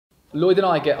Lloyd and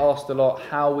I get asked a lot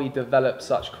how we develop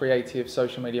such creative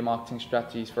social media marketing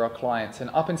strategies for our clients, and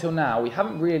up until now we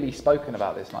haven't really spoken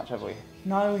about this much, have we?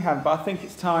 No, we haven't, but I think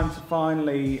it's time to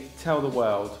finally tell the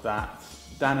world that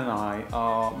Dan and I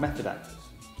are method actors.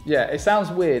 Yeah, it sounds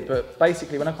weird, but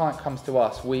basically when a client comes to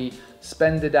us, we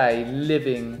spend a day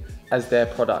living as their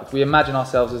product. We imagine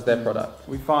ourselves as their product.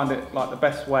 We find it like the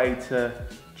best way to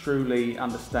truly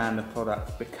understand the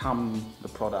product, become the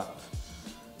product.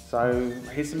 So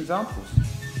here's some examples.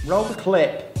 Roll the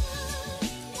clip.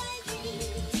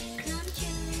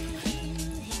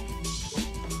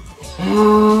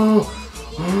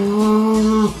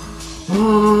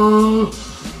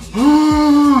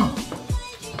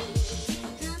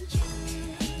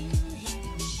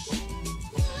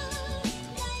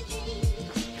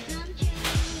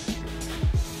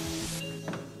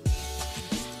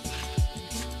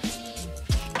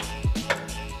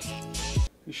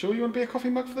 You sure you want to be a coffee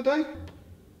mug for the day?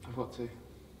 I've got to.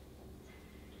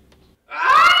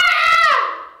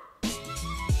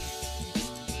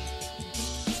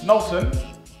 Knowlton,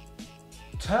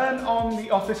 turn on the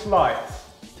office lights.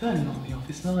 Turning on the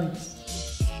office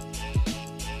lights.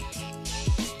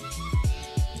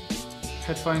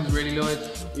 Headphones really, Lloyd?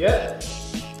 Yeah.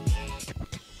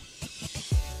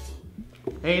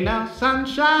 Ain't no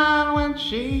sunshine when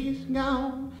she's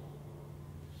gone.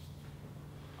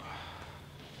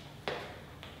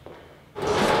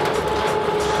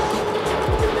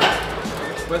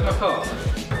 Where's my car?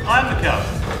 I'm the car.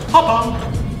 Hop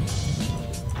on.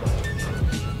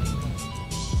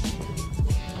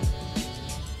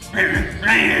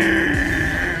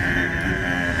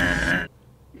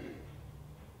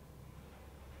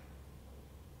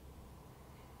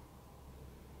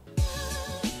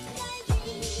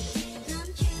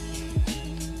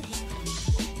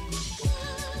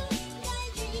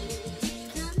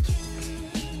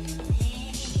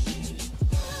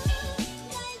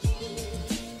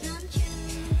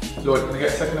 Lloyd, can I get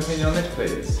a second opinion on this,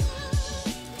 please?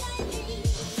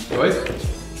 Lloyd?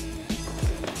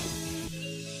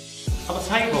 On the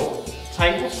table.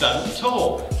 Tables don't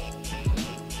talk.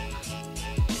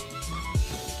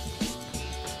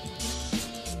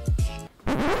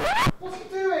 What's he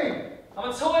doing? I'm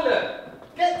a toilet!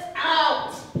 Get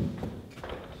out!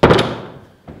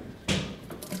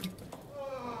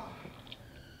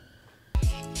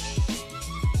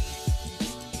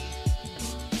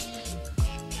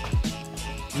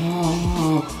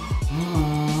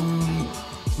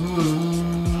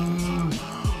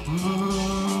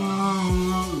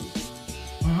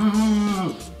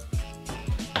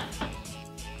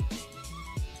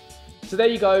 So there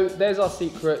you go, there's our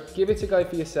secret. Give it a go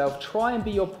for yourself. Try and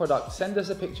be your product. Send us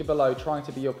a picture below trying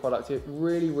to be your product. It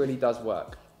really, really does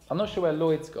work. I'm not sure where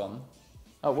Lloyd's gone.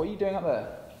 Oh, what are you doing up there?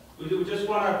 We just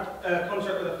won a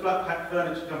contract with a flat pack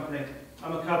furniture company.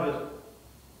 I'm a cupboard.